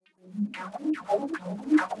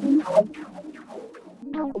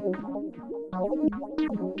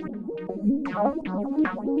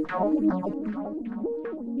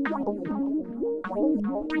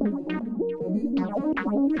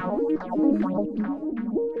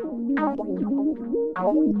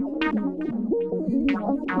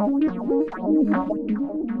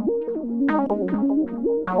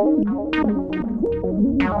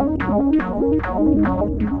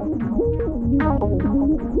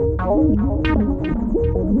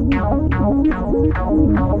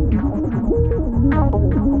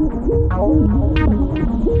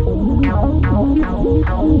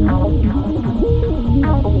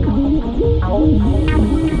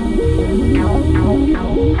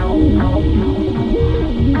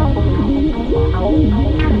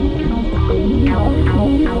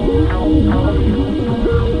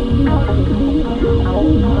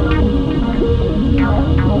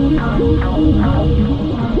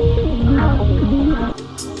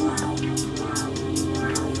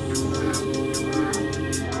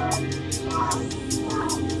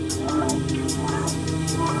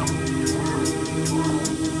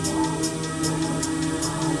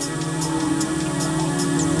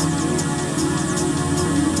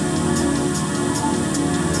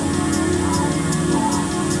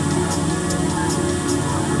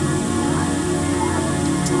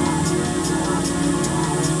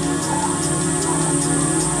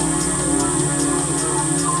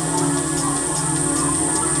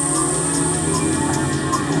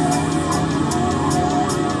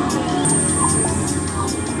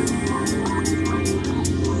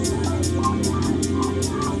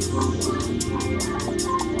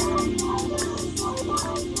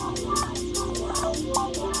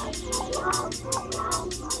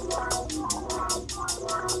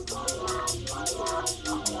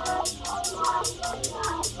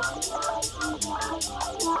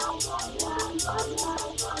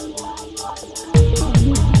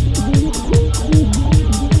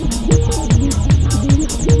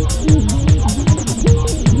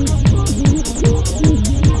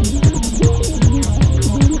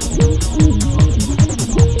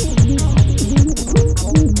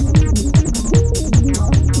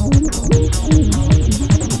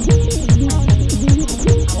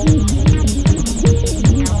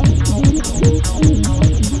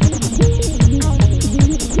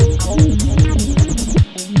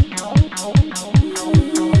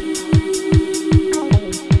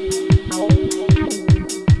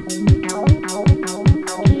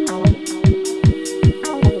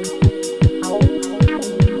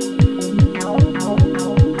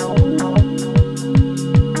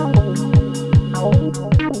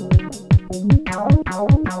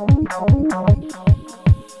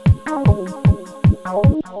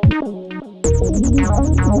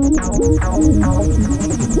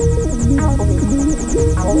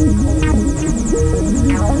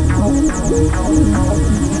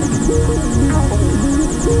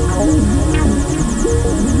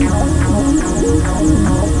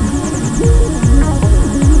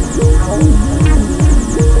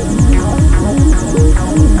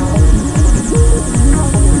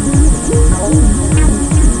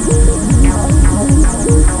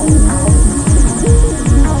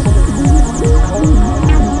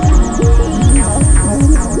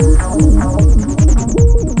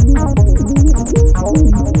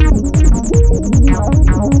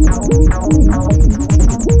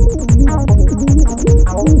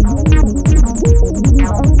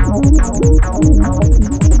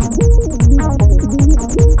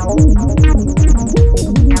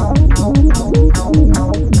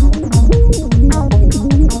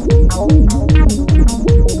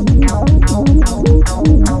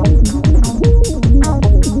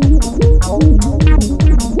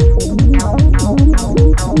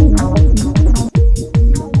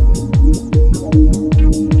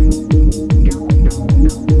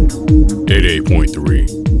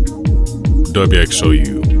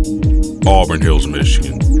WXOU, Auburn Hills,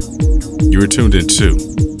 Michigan. You are tuned into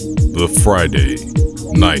the Friday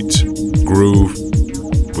Night Groove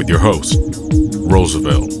with your host,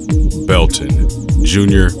 Roosevelt Belton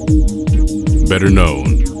Jr., better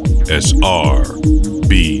known as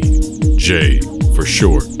RBJ for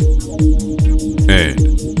short. And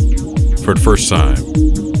for the first time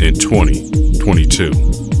in 2022,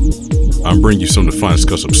 I'm bringing you some of the finest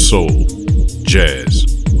cuts of soul, jazz,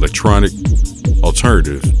 electronic,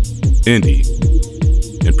 alternative, indie,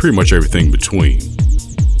 and pretty much everything between.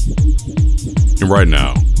 And right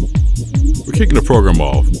now, we're kicking the program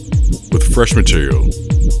off with fresh material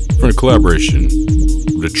from a collaboration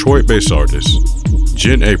with Detroit-based artists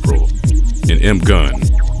Jen April and M. Gunn,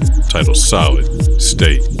 titled Solid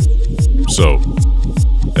State. So,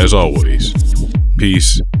 as always,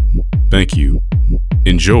 peace, thank you,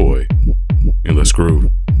 enjoy, and let's groove.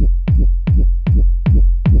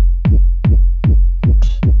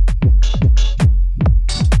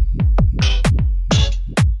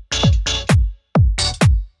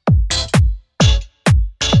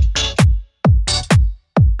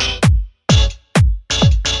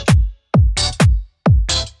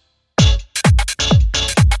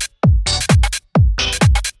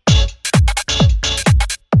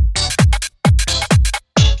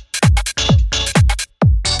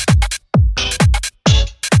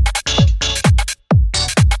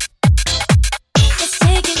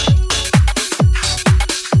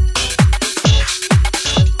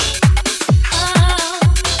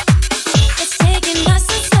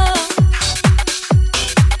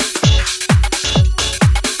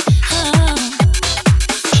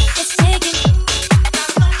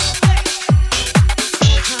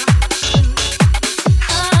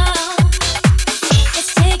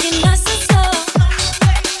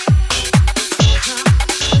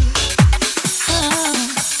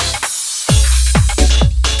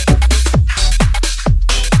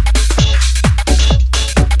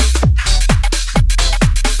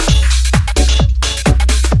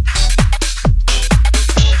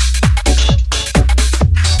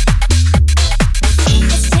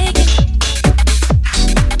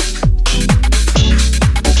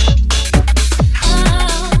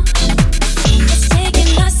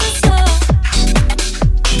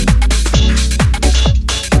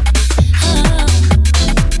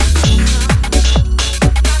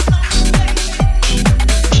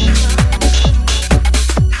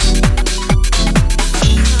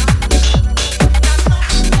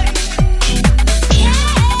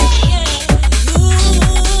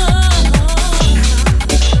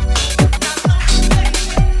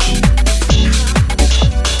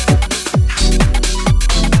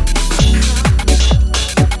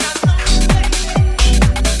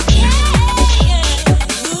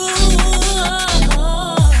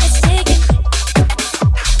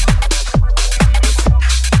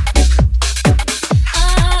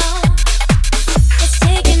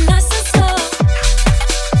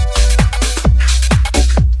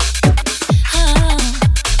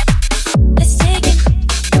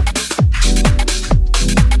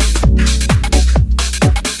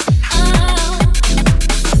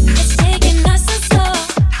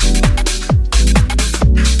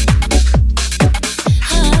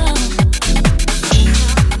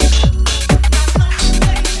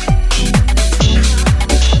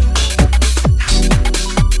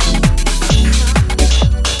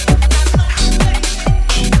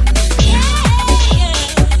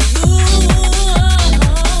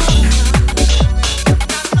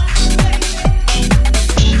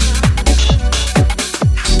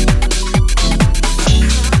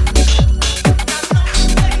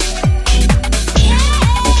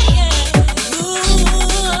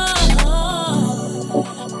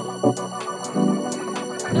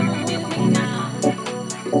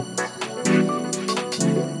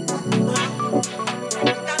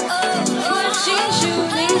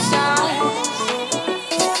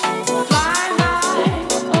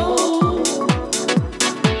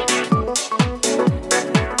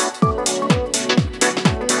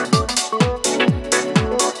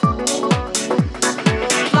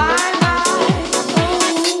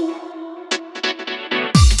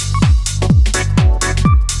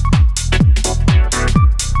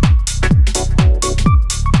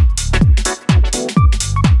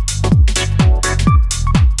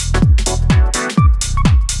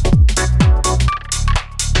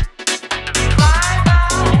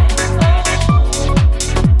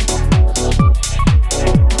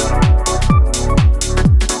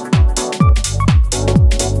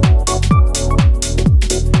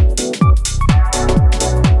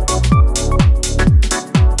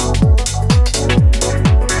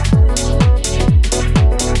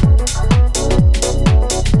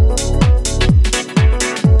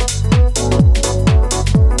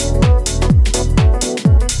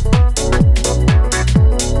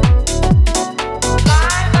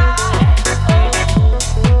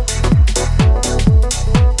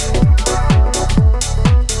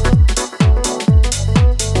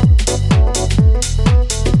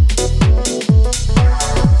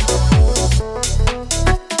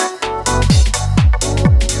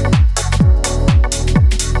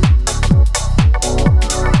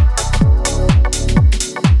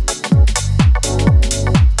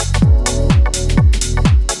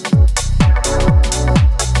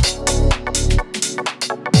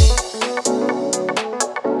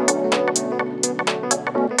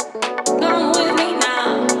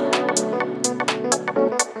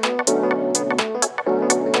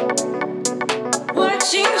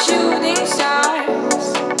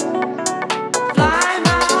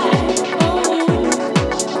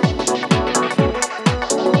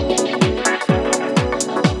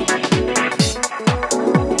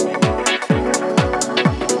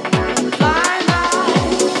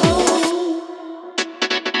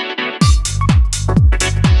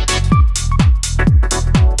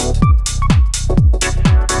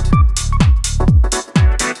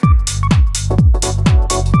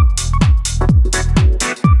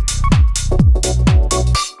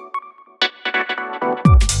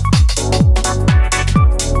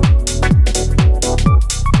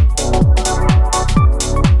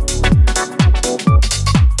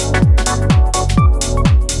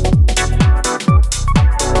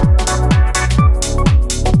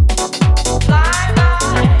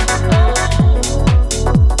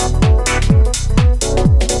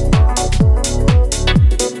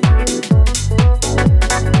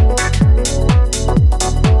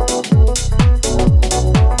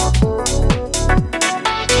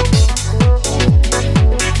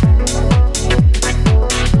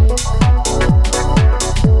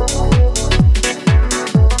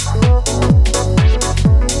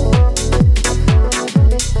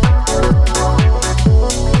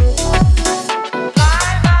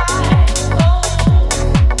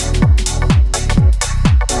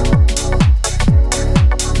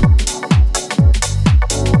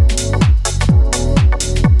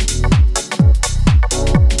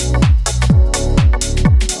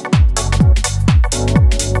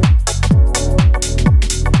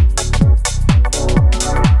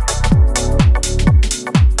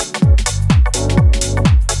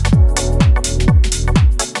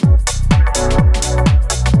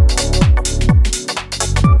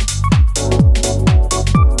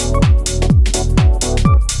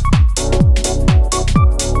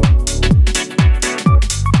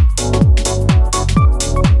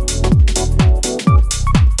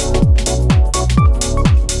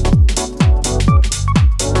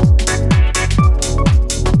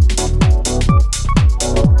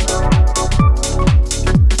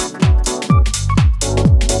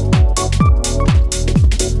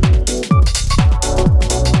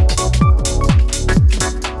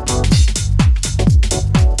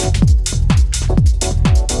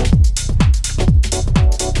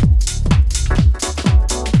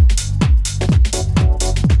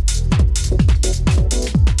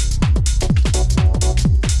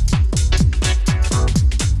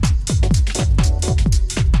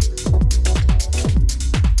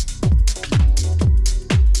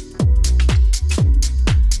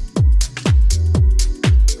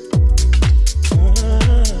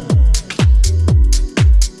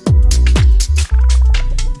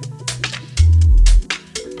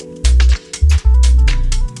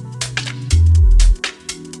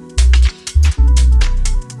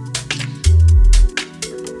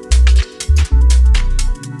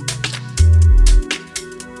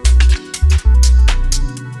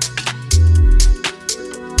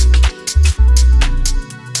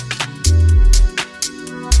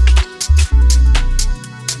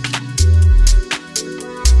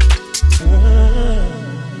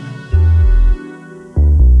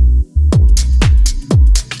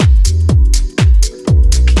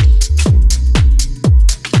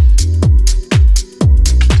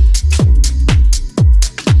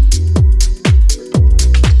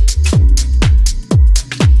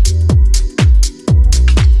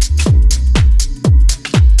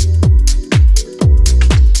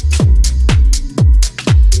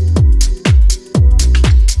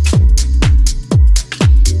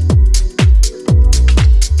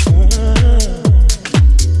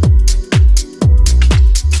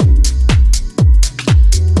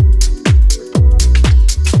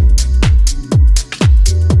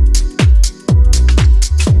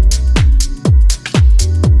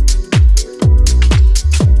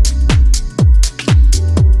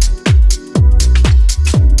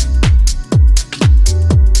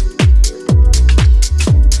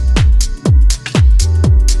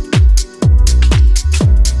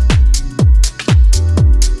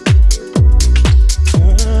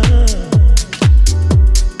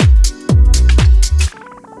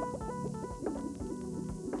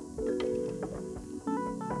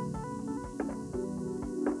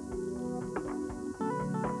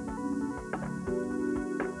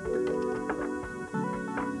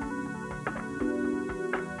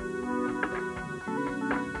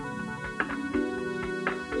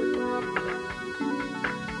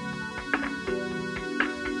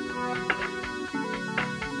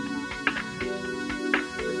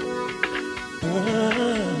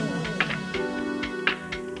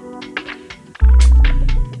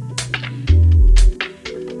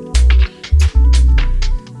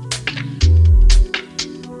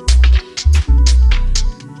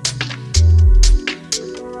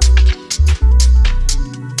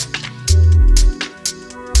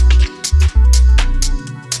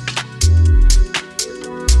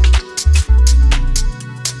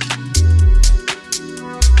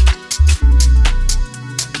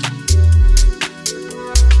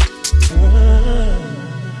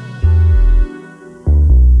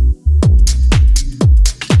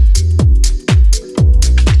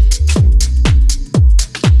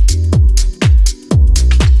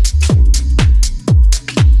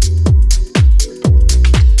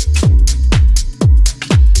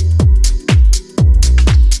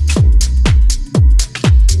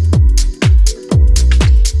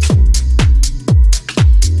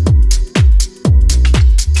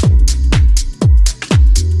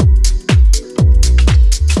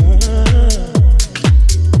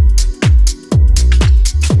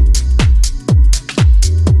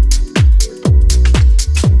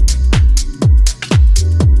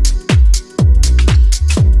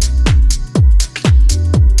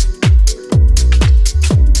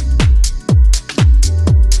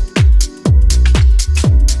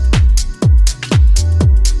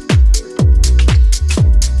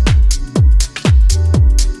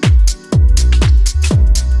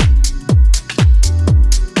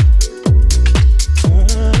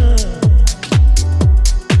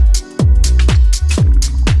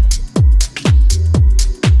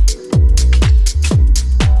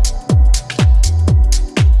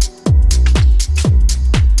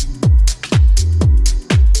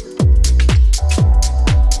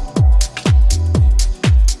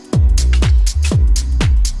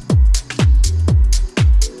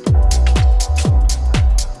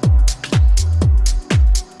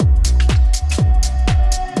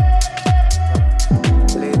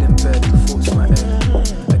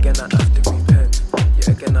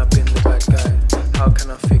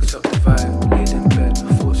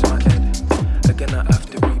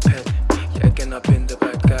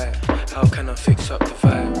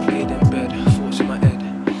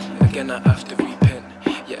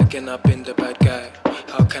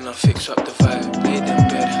 can I fix up the vibe? Laid in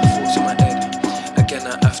bed, thoughts in my head. Again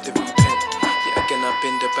I have to repent. Yeah, again I've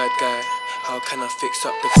been the bad guy. How can I fix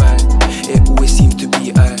up the vibe? It always seems to be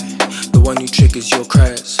I, the one who triggers your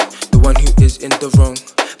cries, the one who is in the wrong,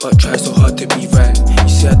 but tries so hard to be right. You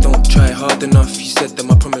say I don't try hard enough. You said that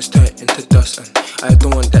my promise turned into dust, and I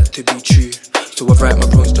don't want that to be true. So I write my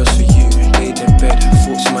wrongs just for you. Laid in bed,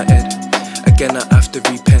 thoughts in my head. Again I have to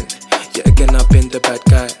repent. Yeah, again I've been the bad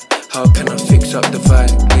guy. How can I fix up the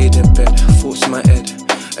vibe? Laid in bed, thoughts in my head.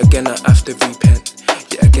 Again I have to repent.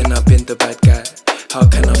 Yeah, again I've been the bad guy. How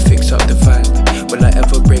can I fix up the vibe? Will I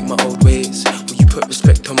ever break my old ways? Will you put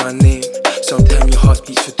respect on my name? Sometimes your heart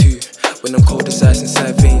beats for two. When I'm cold as ice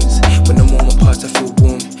inside veins. When the moment past I feel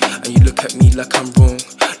warm, and you look at me like I'm wrong.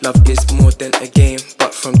 Love is more than a game,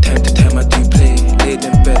 but from time to time I do play. Laid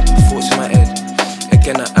in bed, thoughts in my head.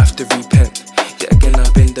 Again I have to repent. Yeah, again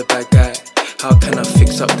I've been the bad guy. How can I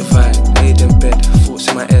fix up the vibe? Laid in bed, thoughts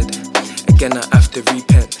in my head. Again I have to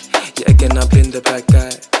repent. Yeah, again I've been the bad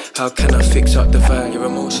guy. How can I fix up the vibe? Your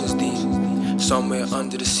emotions deep, somewhere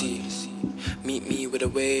under the sea. Meet me where the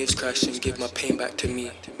waves crash and give my pain back to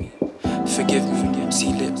me. Forgive me,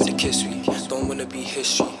 seal it with a kiss. We don't wanna be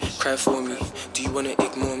history. Cry for me. Do you wanna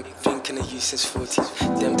ignore me? Thinking of you since 14.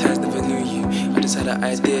 Them times never knew you. I just had an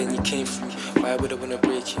idea and you came through. Why would I wanna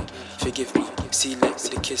break you? Forgive me, seal it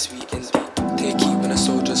with a kiss. We in deep. Take heat when a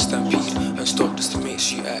soldier stampede and stop just to make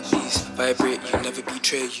sure you at ease. Vibrate you, never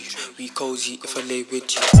betray you. We cozy if I lay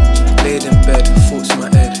with you. Laid in bed, thoughts in my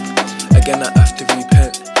head. Again I have to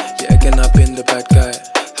repent. Yeah, again I've been the bad guy.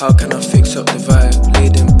 How can I fix up the vibe?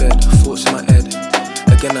 Laid in bed, thoughts in my head.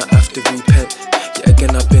 Again I have to repent. Yeah,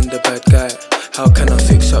 again I've been the bad guy. How can I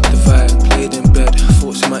fix up the vibe? Laid in bed,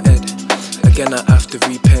 thoughts in my head. Again I have to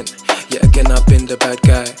repent. Yeah, again I've been the bad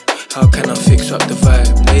guy. How can I fix up the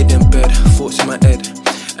vibe? Laid in bed, thoughts in my head.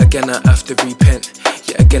 Again I have to repent.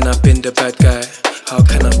 Yeah, again I've been the bad guy. How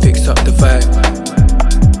can I fix up the vibe?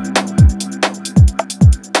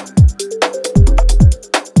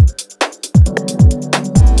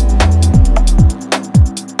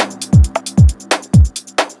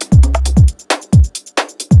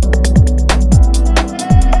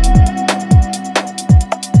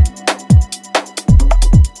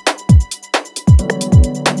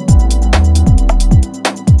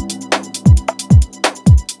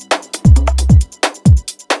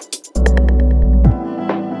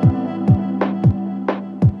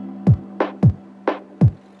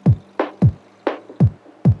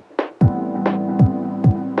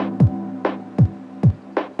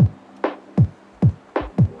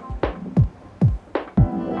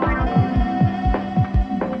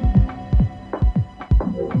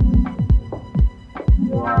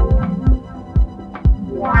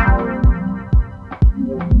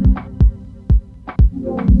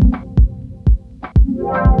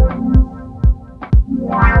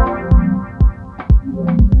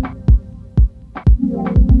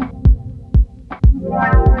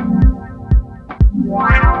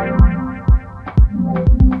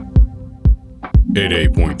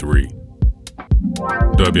 88.3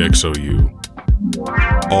 WXOU,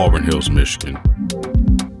 Auburn Hills, Michigan.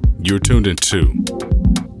 You're tuned into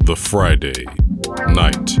the Friday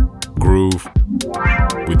Night Groove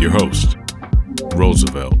with your host,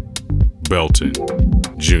 Roosevelt Belton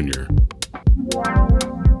Jr.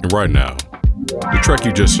 And right now, the track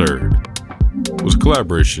you just heard was a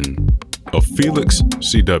collaboration of Felix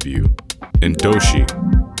CW and Doshi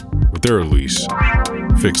with their release,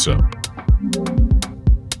 Fix Up.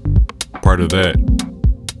 Part of that,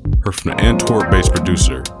 heard from the Antwerp-based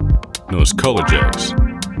producer known as Color Jacks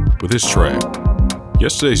with his track,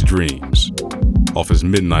 Yesterday's Dreams, off his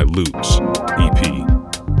Midnight Loops EP.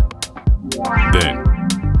 Then,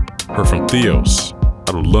 heard from Theos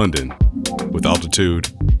out of London with Altitude.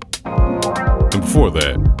 And before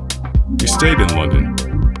that, we stayed in London,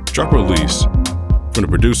 dropped a release from the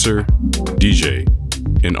producer, DJ,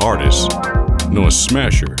 and artist known as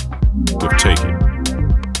Smasher with Take It,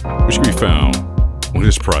 which can be found on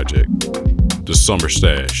his project, the Summer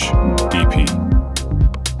Stash EP.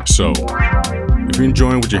 So, if you're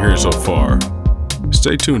enjoying what you're hearing so far,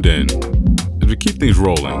 stay tuned in as we keep things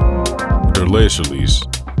rolling with their latest release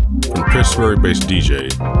from Pittsburgh-based DJ,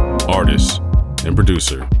 artist, and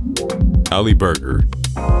producer, Ali Berger,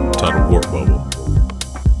 titled Warp Bubble.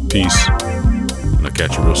 Peace, and I'll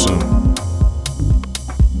catch you real soon.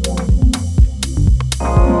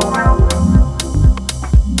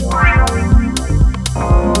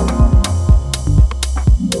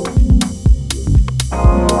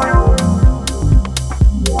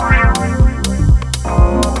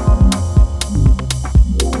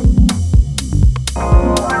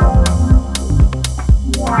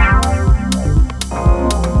 Wow.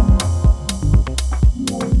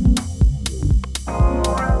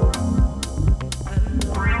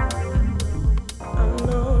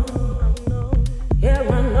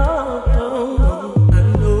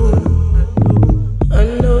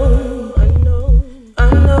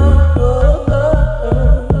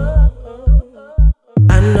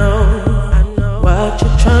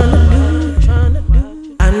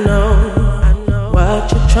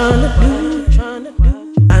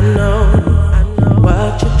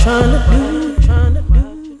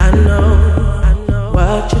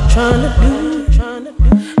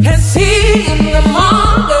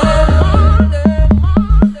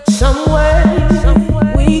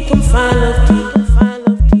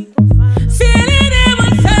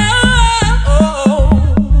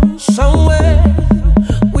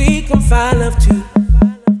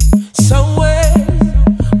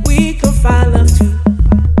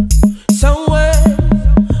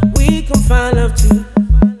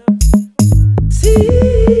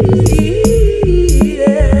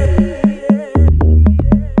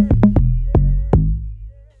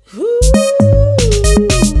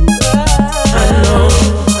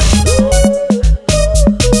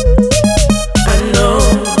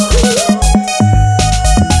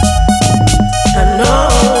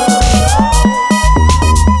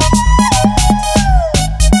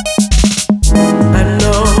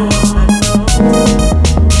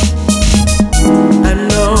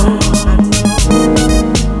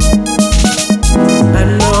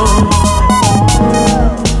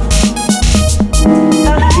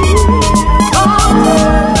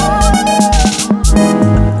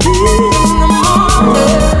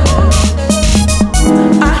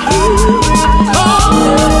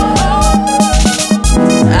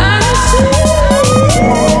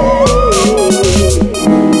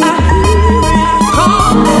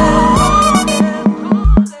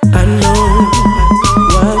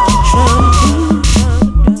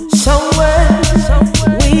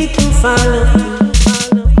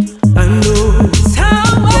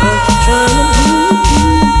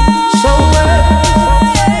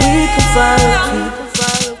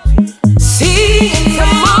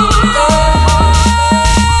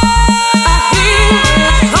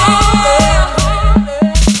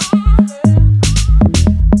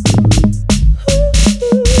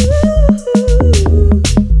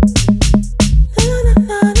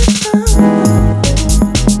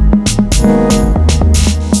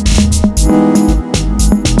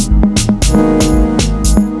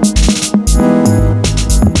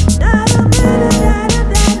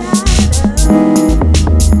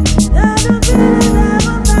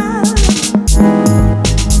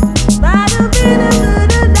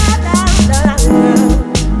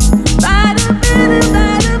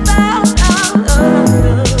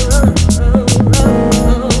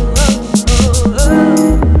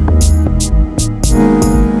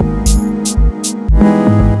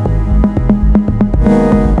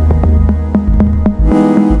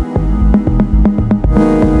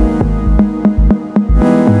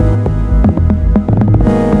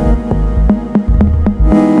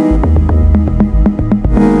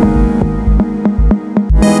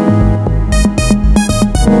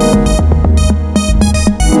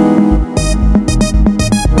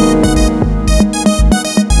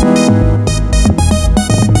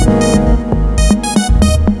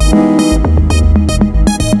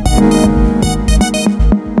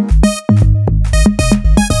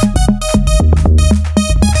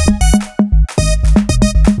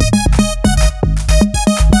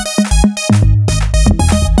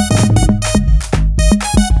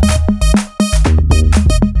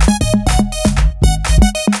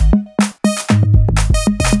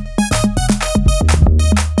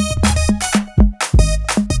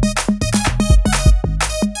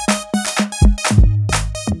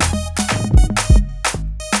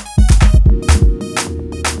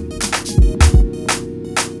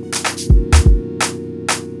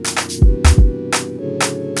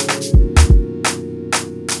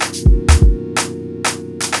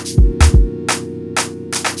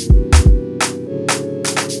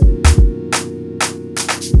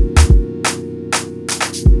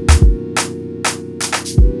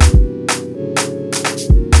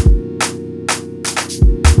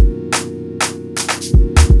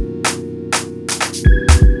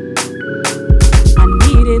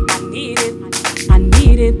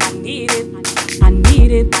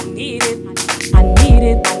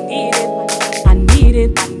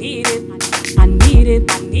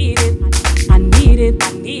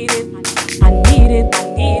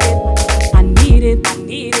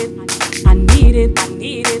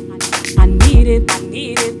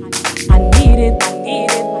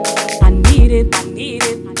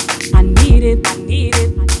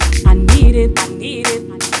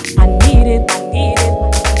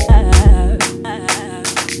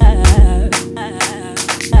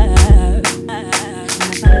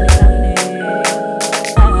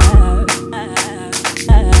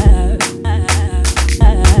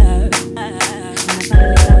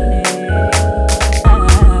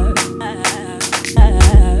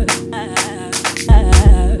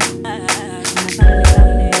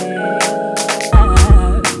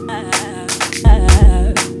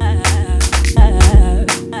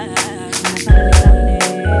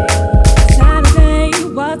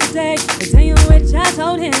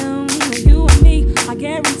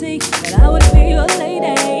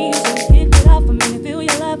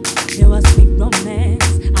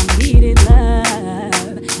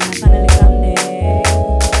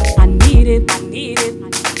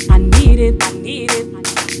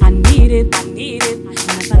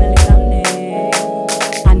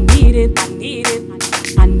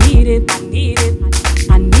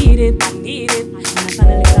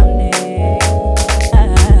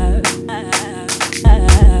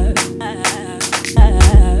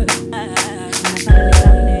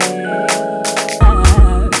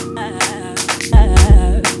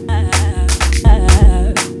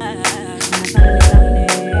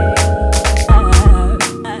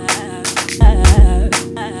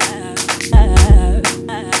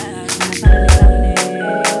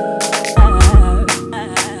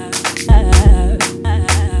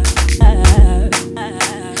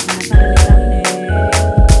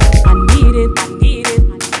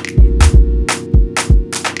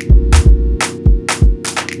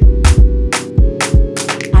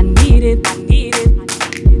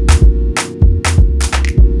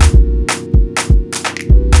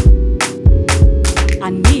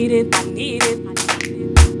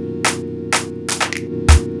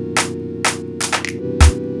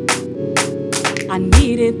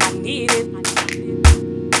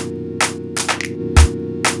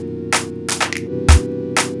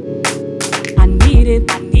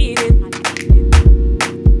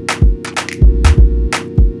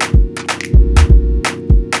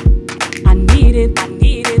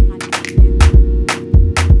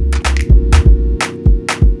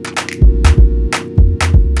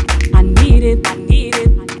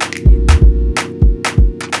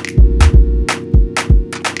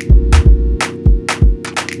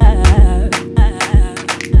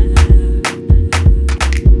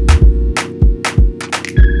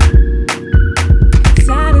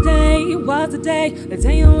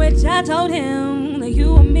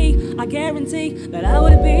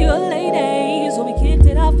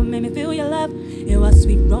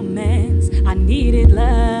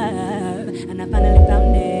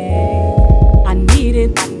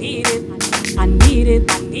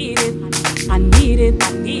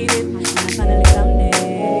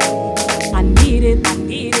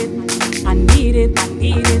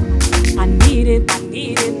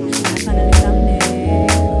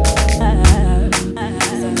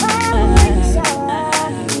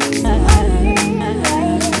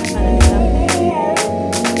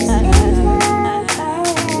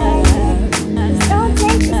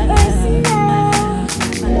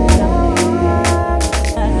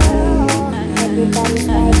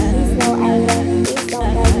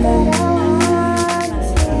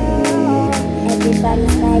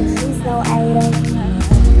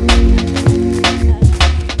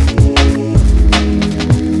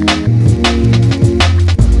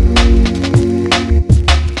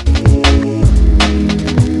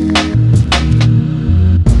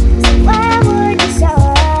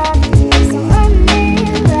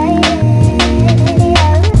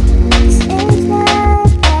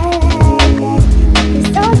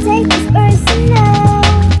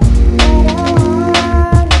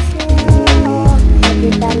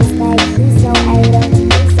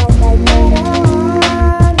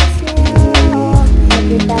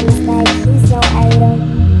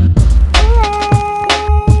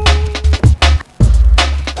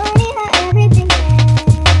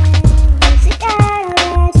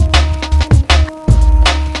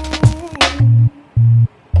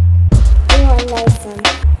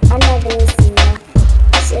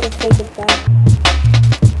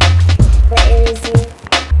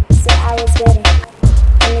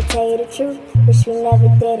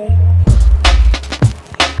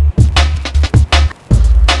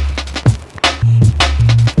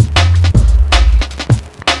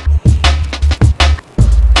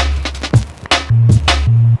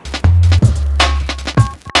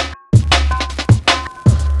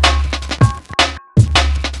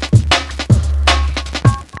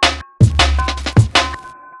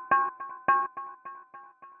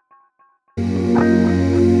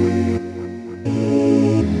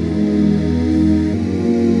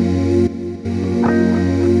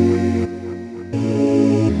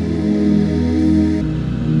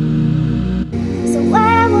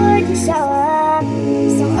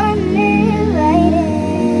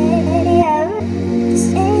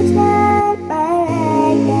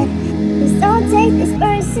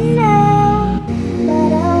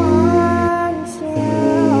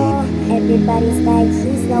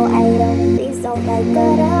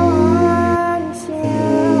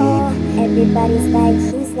 Everybody's like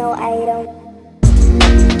he's no idol.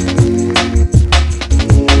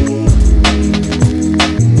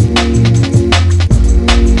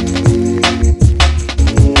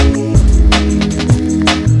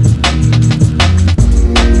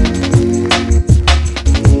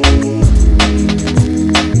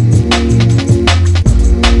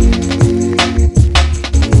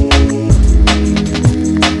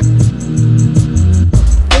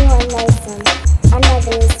 You are nice, I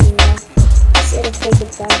never listen. should've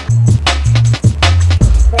figured that.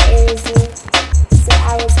 But it was you, so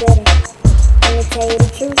I was with it. And to tell you the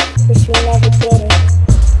truth, wish we never did it.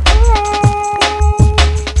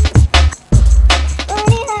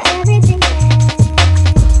 Funny how everything ends.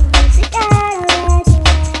 You gotta let you in.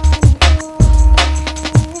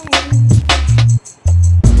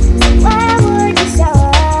 Why would you show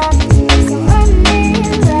up? So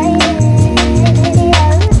running right in.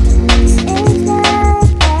 It's not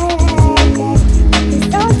like that. Just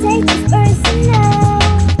don't take this personal.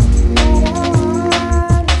 But I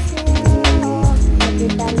want you.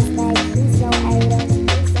 Everybody's like, he's no idol.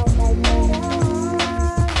 He's so like, but I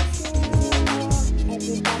want you.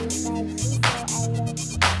 Everybody's like, he's no idol.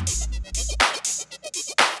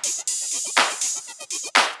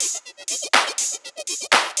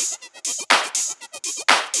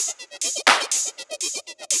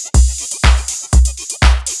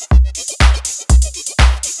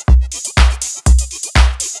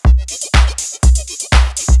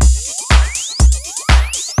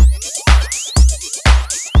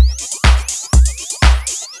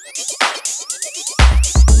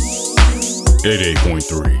 Eighty-eight point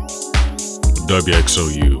three,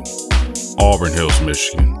 WXOU, Auburn Hills,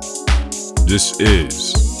 Michigan. This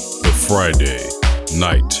is the Friday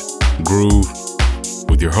Night Groove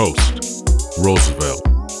with your host, Roosevelt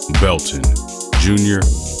Belton Jr.,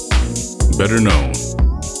 better known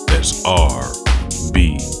as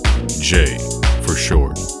RBJ for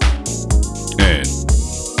short. And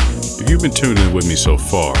if you've been tuning in with me so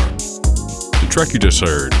far, the track you just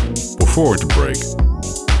heard before the break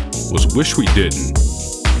was Wish We Didn't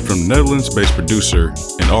from Netherlands-based producer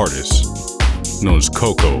and artist known as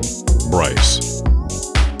Coco Bryce.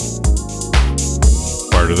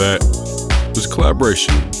 Prior to that was a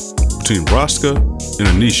collaboration between Rosca and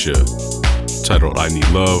Anisha titled I Need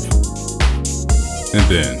Love, and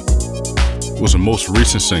then was a most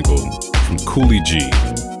recent single from Cooley G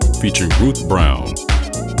featuring Ruth Brown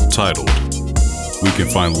titled We Can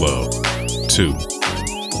Find Love Too.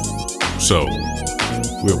 So,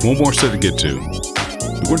 we have one more set to get to.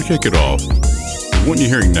 We're going to kick it off with what you're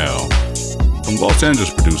hearing now from Los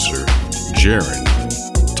Angeles producer Jaren,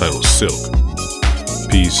 titled Silk.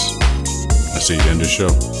 Peace. I see you at the end of the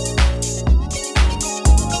show.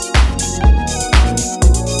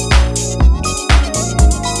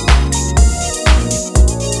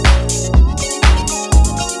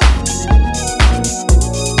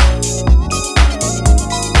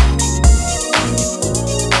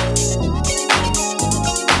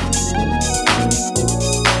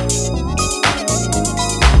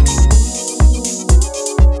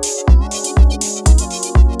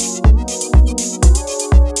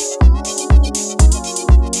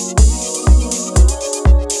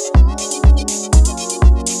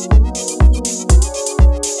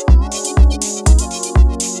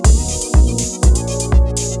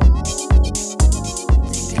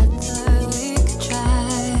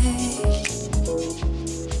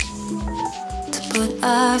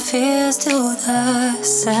 Our fears to the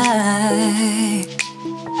side.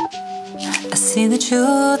 I see the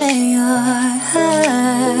truth in your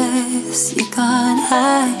eyes. You can't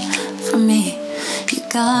hide from me. You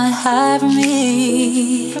can't hide from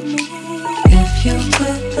me. If you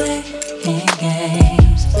quit playing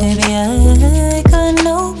games, baby, I could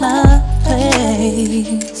know my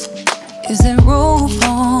place. Is there room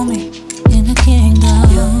for me in the kingdom?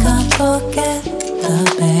 You can't forget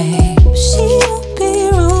the babe. She won't be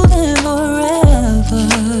ruling forever,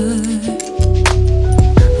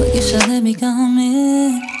 but you should let me come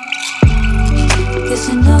in. Yes,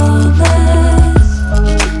 you know best.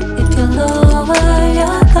 If you lower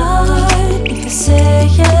your guard, if you say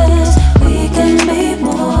yes, we can be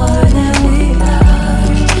more than we are.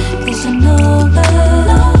 Yes, you know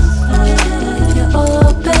best. If you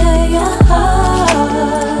open your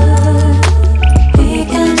heart, we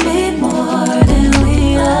can be more than we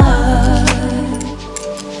are.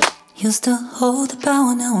 Used to hold the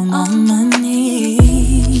power, now I'm on my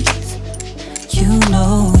knees. You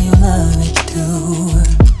know you love it too.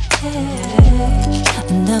 I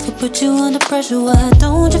never put you under pressure, why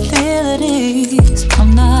don't you feel at ease?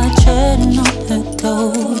 I'm not treading on her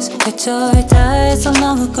toes. Got your tied so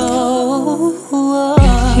long ago.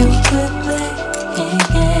 If you quit playing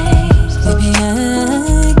games, baby, I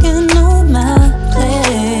can know my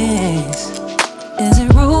place. Is it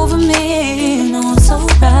room for me? No, I'm so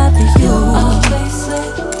right for you. Always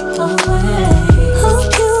slip away.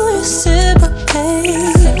 Hope you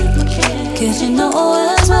reciprocate. Cause you know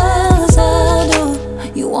as well as I do,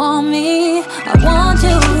 you want me, I want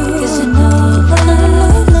you. Cause you know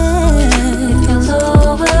that if you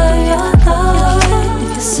lower your guard, if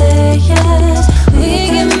you say yes,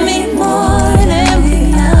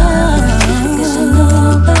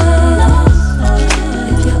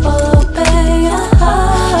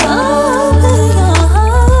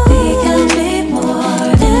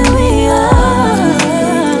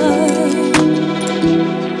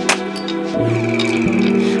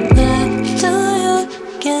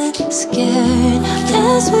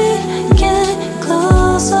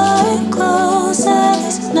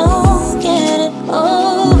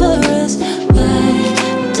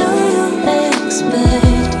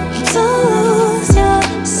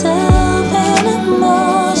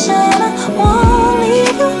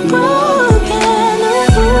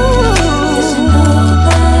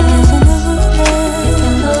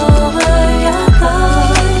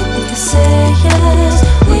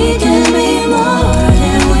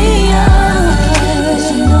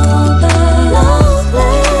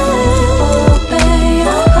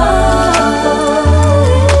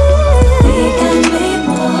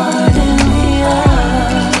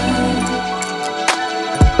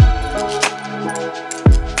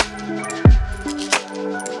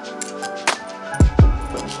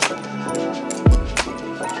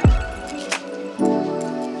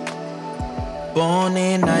 Born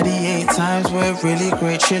in 98, times were really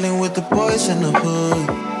great, chilling with the boys in the hood.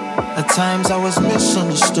 At times I was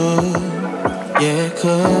misunderstood, yeah,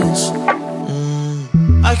 cause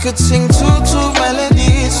I could sing two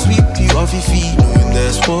melodies, sweep you off your feet, knowing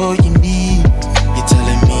that's what you need. You're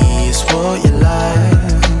telling me it's what you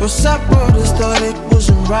like. But some brothers thought it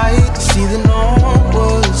wasn't right. See, the norm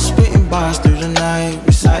was spitting bars through the night,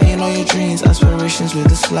 reciting all your dreams, aspirations with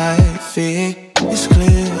a slight fear. It's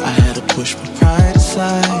clear I had to push my pride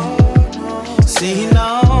aside. See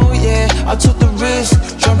now, yeah, I took the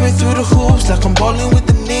risk, jumping through the hoops like I'm balling with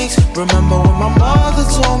the Knicks. Remember when my mother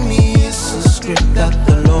told me it's a script that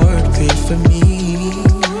the Lord paid for me.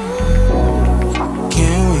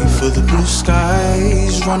 Can't wait for the blue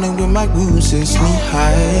skies, running with my goons since knee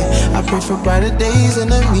high. I pray for brighter days in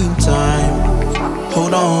the meantime.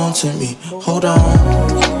 Hold on to me, hold on,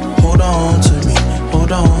 hold on to me,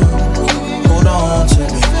 hold on, hold on to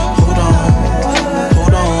me, hold on,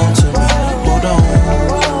 hold on to me, hold on,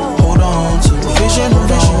 hold on to me. Vision,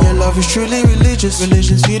 your love is truly religious.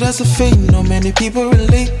 Religion's viewed as a fate, no many people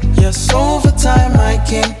relate. Yes, over time I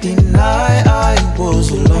can't deny I was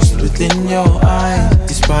lost within your eye.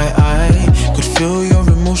 Despite I could feel your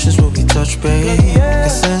emotions when we touch, babe.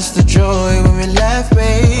 Could sense the joy when we laugh,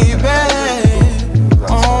 baby.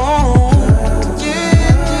 Oh,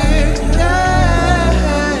 yeah,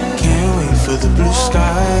 yeah. Can't wait for the blue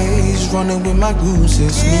skies, running with my goons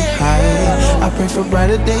since knee high. I pray for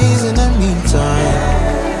brighter days in the meantime.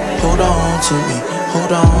 Hold on to me,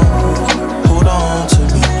 hold on, hold on to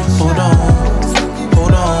me, hold on,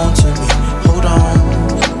 hold on to me, hold on,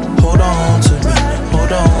 hold on to me,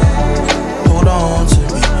 hold on, hold on to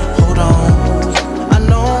me, hold on. I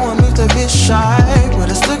know I'm a bit shy, but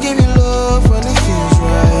I still give you love when it feels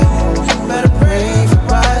right. Better pray for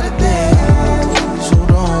brighter days.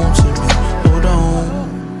 Hold on to me, hold on.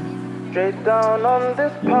 Straight down on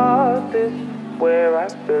this path is where I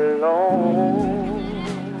belong.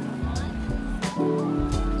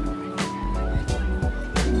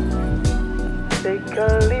 Take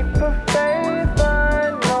a leap of faith, I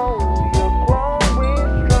know you're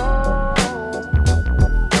growing strong.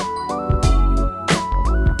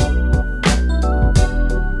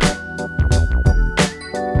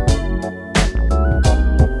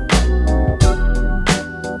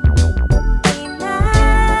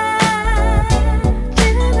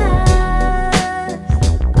 Imagine us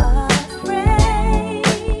afraid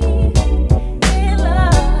in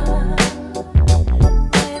love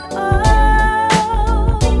with all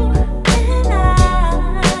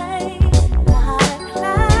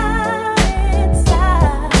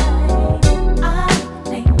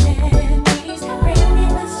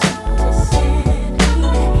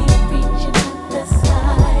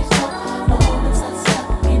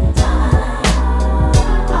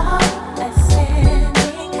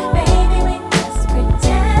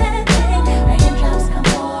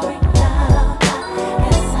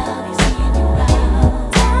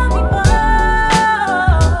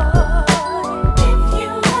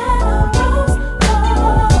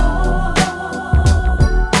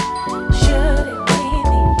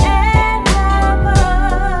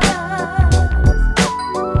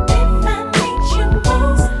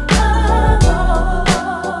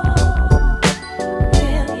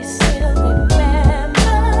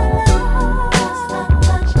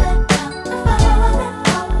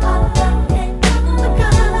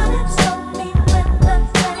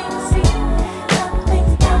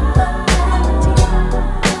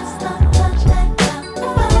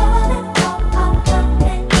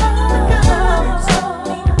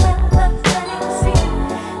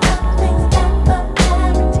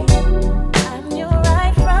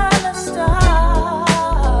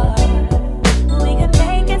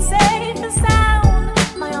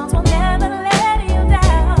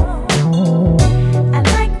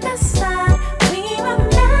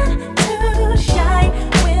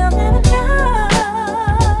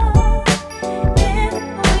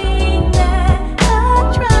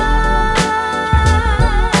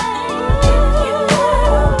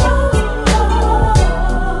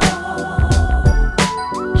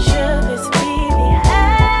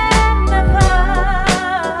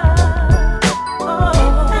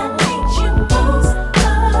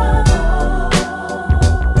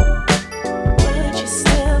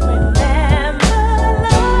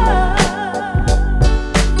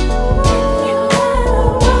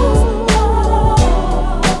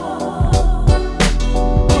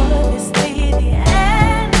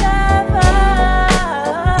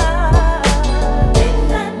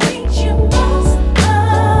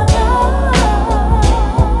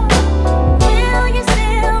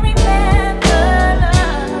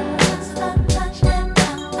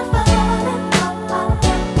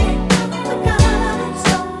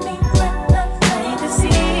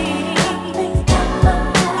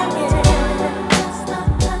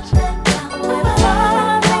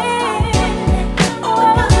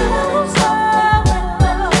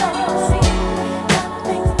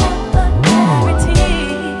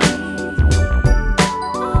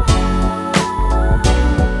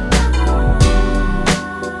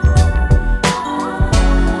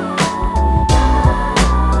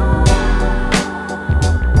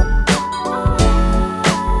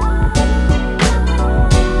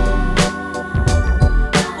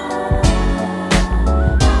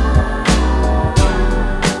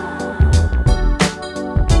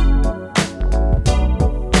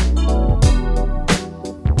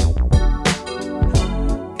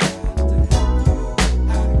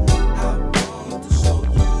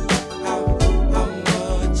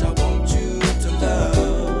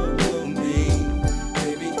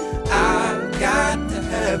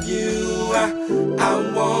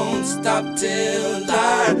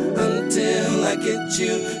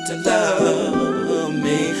you to love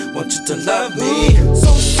me. Want you to love me.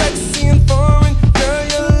 So sexy and foreign, girl,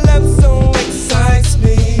 your love so excites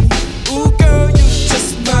me. Ooh, girl, you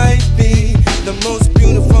just might be the most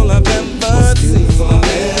beautiful I've ever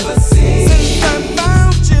seen. Since I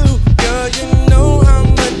found you, girl, you know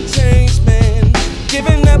I'm a changed man.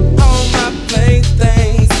 Giving up all my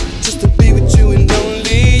playthings just to be with you and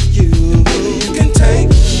only you. You can take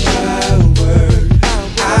my word,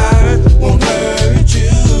 I won't hurt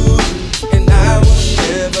you, and I will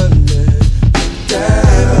never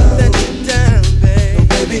let you down, babe. No,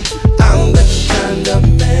 baby, I'm the kind of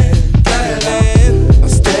man I'll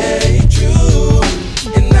stay true,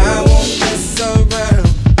 and I won't mess around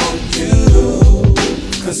on you.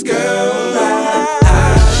 'Cause girl, I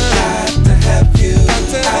got to have you.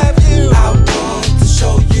 I want to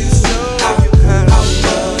show you how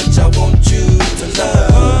much I want you to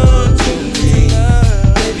love me.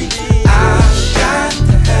 Baby, I got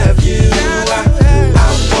to have you. I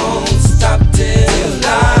won't stop till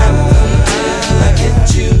I get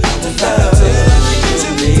you to love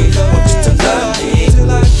me. Want you to love me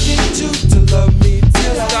till I get you to love me.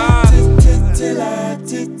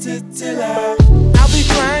 Till I'll be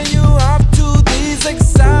flying you off to these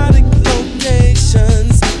exotic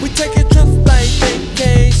locations. We take a trip like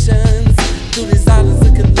vacations to these islands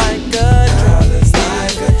looking like a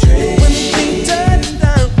dream. When we touch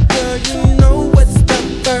down, girl, you know what's the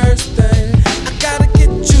first thing. I gotta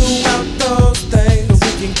get you out those things so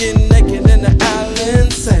we can get naked in the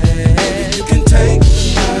island sand. You can take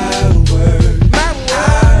my word, I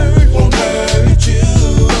won't hurt you,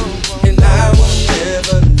 and I will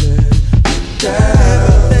never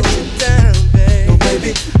let you down, babe. No,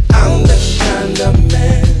 baby, I'm the kind of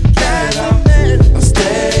man I'll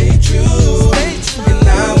stay true, and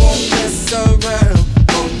I won't mess around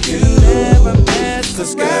on you.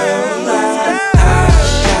 'Cause girl, I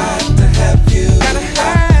got to have you.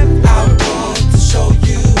 I want to show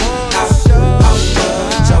you how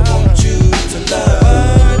much I want you to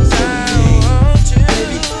love me.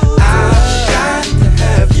 Baby, I got to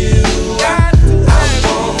have you. I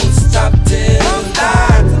won't stop till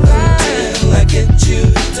I get you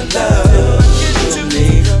to love me.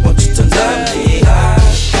 Want you to love me. I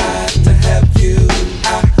got to have you.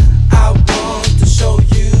 I want to show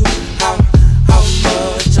you how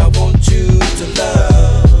much I want you to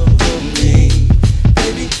love me.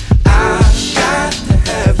 Baby, I got to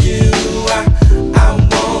have you. I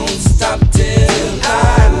won't stop till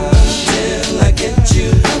I get you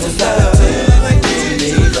to love me.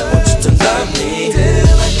 Want you to love me till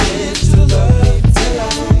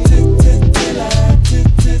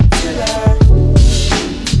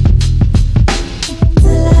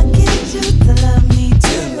I get you to love me.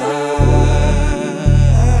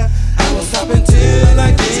 I won't stop until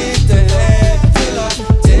I get to have you.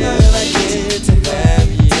 Till I get to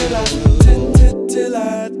have you.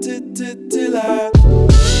 Till I.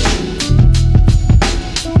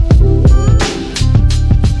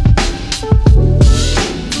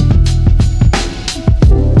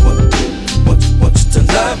 Want you to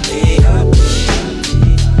love me.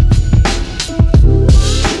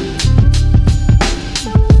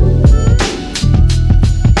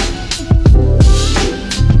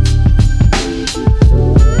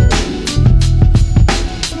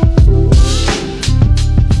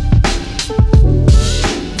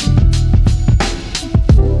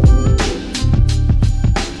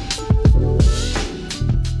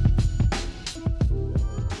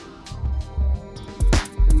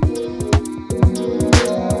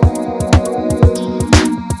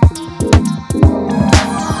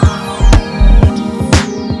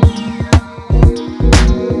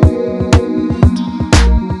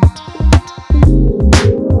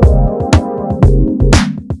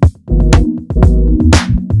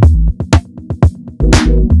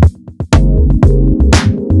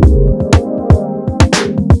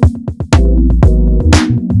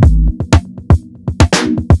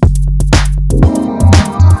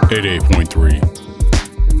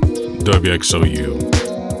 WXOU,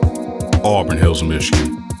 Auburn Hills,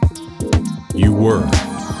 Michigan. You were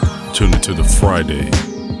tuned into the Friday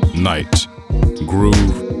Night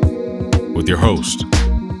Groove with your host,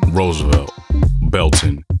 Roosevelt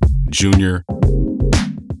Belton Jr.,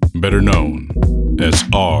 better known as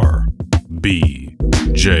RBJ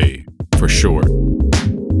for short.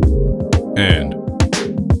 And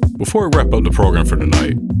before we wrap up the program for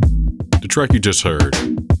tonight, the track you just heard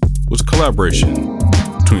was a collaboration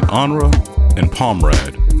between Anra and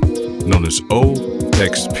Pomrad, known as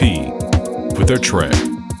OXP, with their track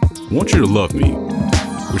Want You to Love Me,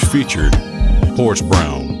 which featured Horace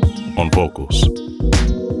Brown on vocals.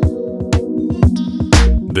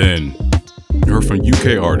 Then you heard from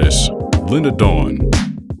UK artist Linda Dawn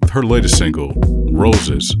with her latest single,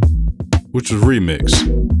 Roses, which was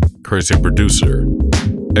remixed, courtesy of producer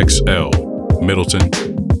XL Middleton.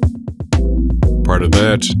 Part of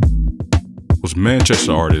that was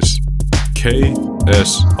Manchester artist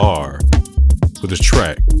KSR with his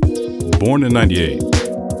track Born in 98,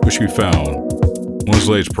 which we found on his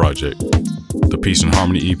latest project, the Peace and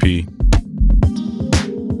Harmony EP.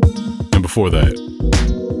 And before that,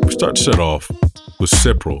 we start to set off with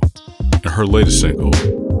Cypril and her latest single,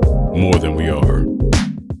 More Than We Are.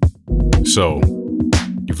 So,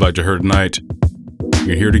 if you've liked to hear tonight, you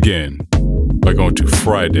can hear it again by going to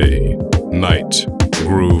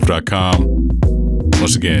FridayNightGroove.com.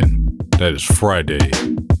 Once again, that is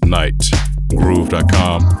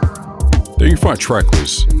FridayNightGroove.com. There you can find track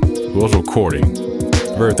lists, as well as a recording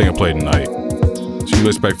of everything I played tonight. So you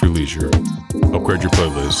listen back for your leisure, upgrade your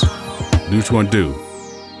playlist, do what you want to do.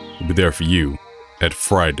 We'll be there for you at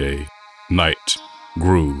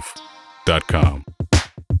FridayNightGroove.com.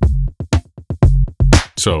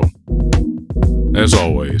 So, as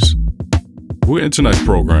always, we'll end tonight's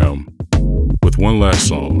program with one last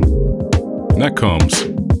song, and that comes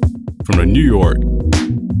from the New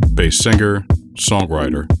York-based singer,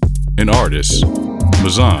 songwriter, and artist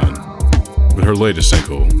Mazan with her latest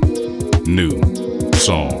single, New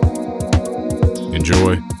Song.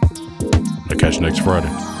 Enjoy. I'll catch you next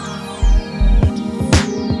Friday.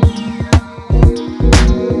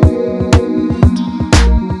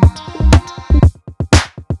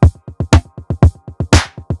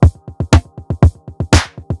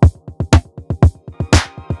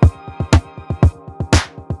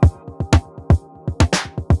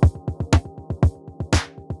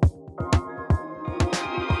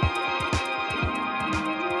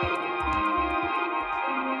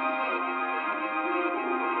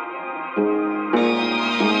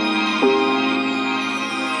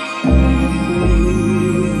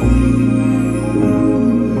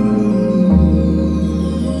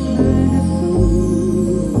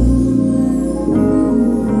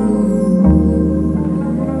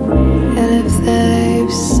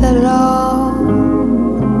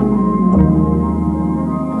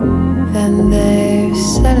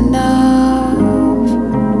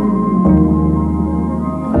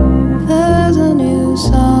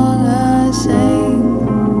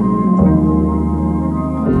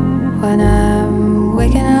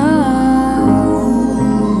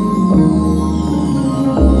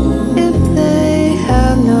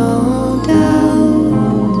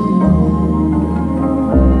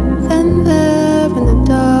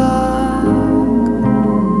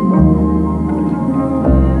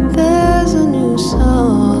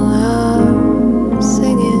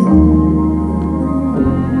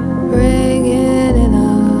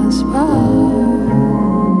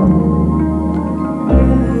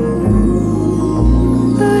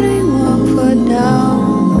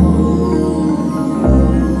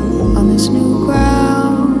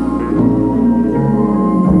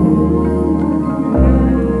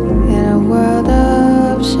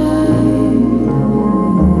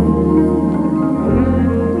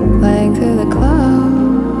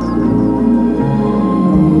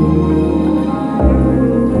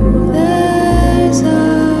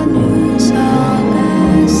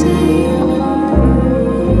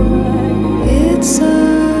 It's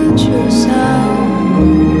such a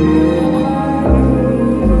sound.